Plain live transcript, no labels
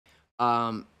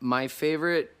My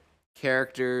favorite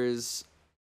characters,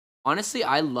 honestly,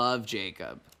 I love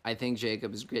Jacob. I think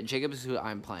Jacob is great. Jacob is who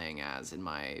I'm playing as in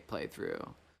my playthrough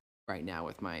right now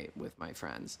with my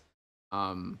friends.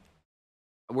 Um,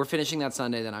 we're finishing that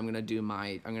Sunday. Then I'm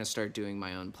gonna start doing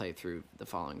my own playthrough the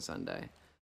following Sunday.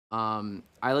 I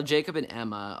love Jacob and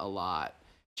Emma a lot.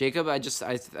 Jacob, I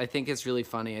think it's really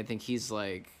funny. I think he's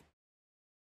like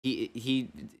he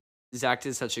Zach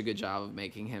did such a good job of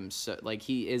making him so like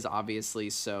he is obviously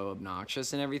so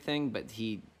obnoxious and everything, but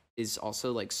he is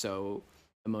also like so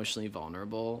emotionally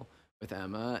vulnerable with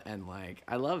Emma, and like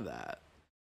I love that.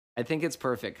 I think it's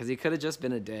perfect because he could have just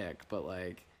been a dick, but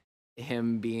like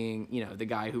him being, the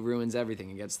guy who ruins everything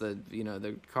and gets the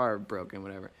car broken,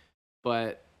 whatever.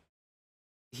 But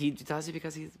he does it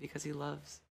because he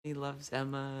loves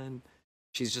Emma, and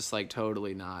she's just like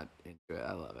totally not into it.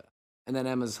 I love it. And then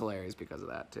Emma's hilarious because of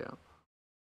that too.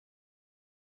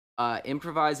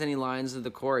 Improvise any lines of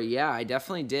the Quarry? Yeah, I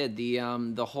definitely did.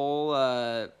 The whole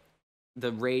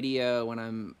the radio when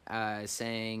I'm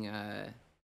saying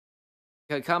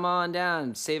come on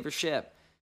down, save your ship.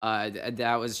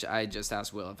 That was I just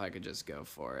asked Will if I could just go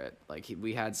for it. Like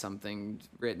we had something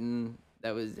written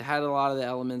that had a lot of the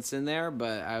elements in there,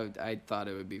 but I thought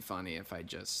it would be funny if I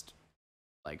just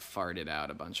like farted out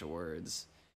a bunch of words,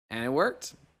 and it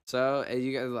worked. So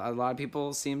you guys, a lot of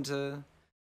people seem to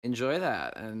enjoy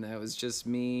that, and it was just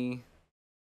me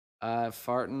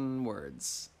farting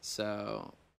words.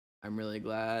 So I'm really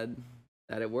glad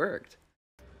that it worked.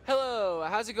 Hello,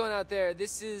 how's it going out there?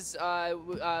 This is,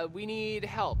 we need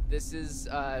help. This is,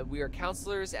 we are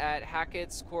counselors at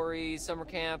Hackett's Quarry Summer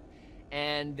Camp,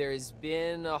 and there's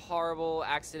been a horrible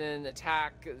accident,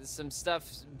 attack, some stuff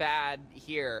bad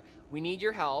here. We need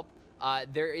your help.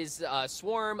 There is a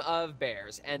swarm of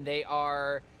bears, and they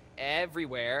are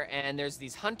everywhere, and there's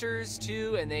these hunters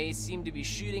too, and they seem to be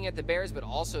shooting at the bears, but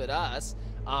also at us,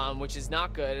 which is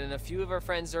not good, and a few of our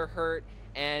friends are hurt,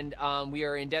 and we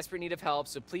are in desperate need of help.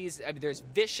 So please, there's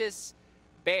vicious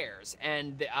bears,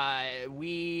 and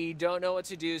we don't know what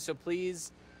to do. So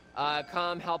please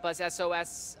come help us.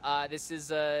 SOS. This is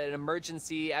an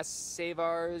emergency. Save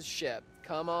our ship.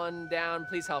 Come on down.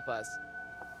 Please help us.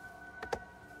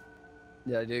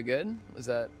 Did I do good? Was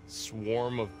that?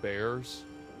 Swarm of bears?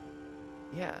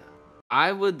 Yeah.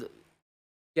 I would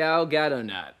Gato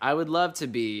Nut. I would love to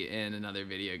be in another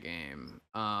video game.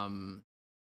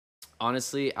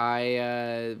 Honestly,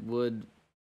 I would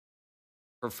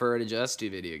prefer to just do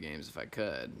video games if I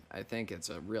could. I think it's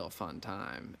a real fun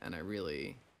time, and I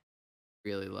really,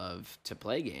 really love to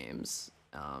play games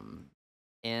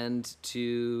and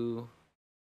to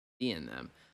be in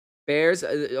them. Bears.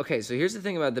 Okay, so here's the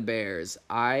thing about the bears.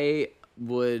 I'm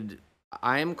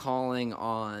calling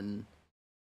on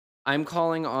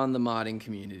the modding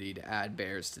community to add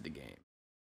bears to the game.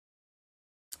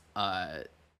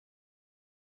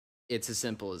 It's as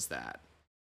simple as that.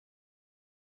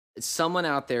 Someone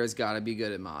out there has got to be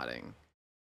good at modding.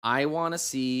 I want to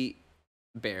see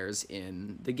bears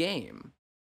in the game.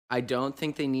 I don't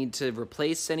think they need to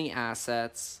replace any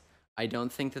assets. I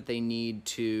don't think that they need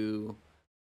to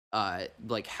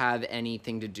like have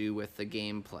anything to do with the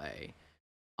gameplay.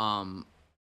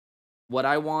 What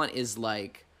I want is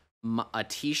like a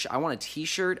t-shirt. I want a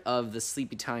t-shirt of the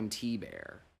Sleepy Time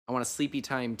T-Bear. I want a Sleepy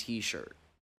Time t-shirt.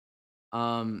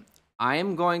 I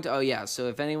am going to, oh yeah, so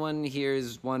if anyone here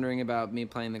is wondering about me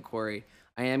playing the Quarry,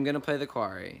 I am going to play the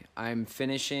Quarry. I'm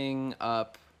finishing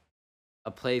up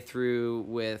a playthrough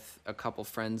with a couple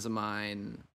friends of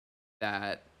mine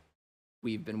that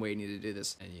we've been waiting to do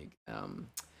this.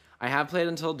 I have played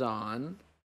Until Dawn.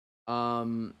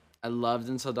 I loved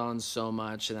Until Dawn so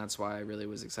much, and that's why I really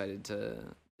was excited to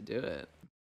do it.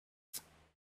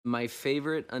 My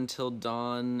favorite Until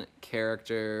Dawn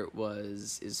character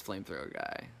is Flamethrower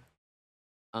Guy.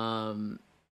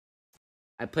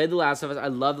 I played The Last of Us. I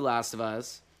love The Last of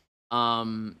Us.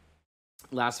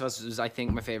 Last of Us was, I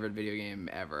think, my favorite video game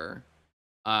ever.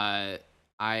 I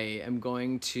am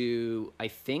going to, I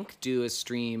think, do a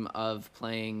stream of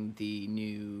playing the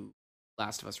new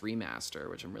Last of Us remaster,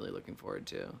 which I'm really looking forward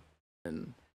to.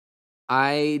 And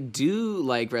I do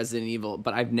like Resident Evil,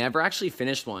 but I've never actually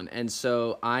finished one, and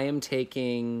so I am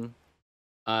taking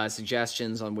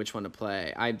suggestions on which one to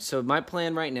play. So my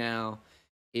plan right now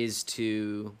is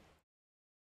to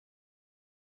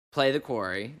play the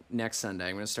Quarry next Sunday.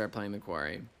 I'm going to start playing the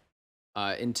Quarry.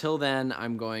 Until then,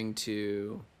 I'm going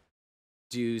to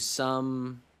do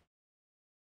some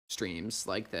streams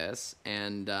like this,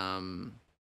 and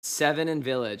 7 and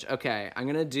Village. Okay, I'm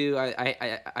gonna do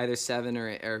I either 7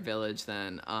 or Village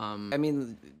then. I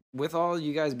mean, with all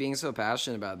you guys being so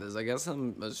passionate about this, I guess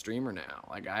I'm a streamer now.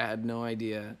 Like, I had no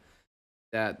idea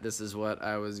that this is what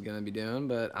I was gonna be doing,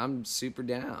 but I'm super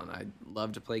down. I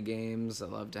love to play games. I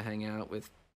love to hang out with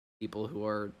people who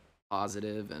are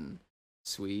positive and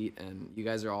sweet, and you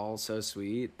guys are all so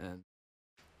sweet. And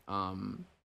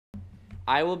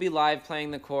I will be live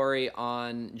playing the Quarry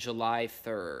on July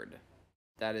 3rd.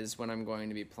 That is when I'm going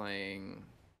to be playing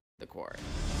the Quarry.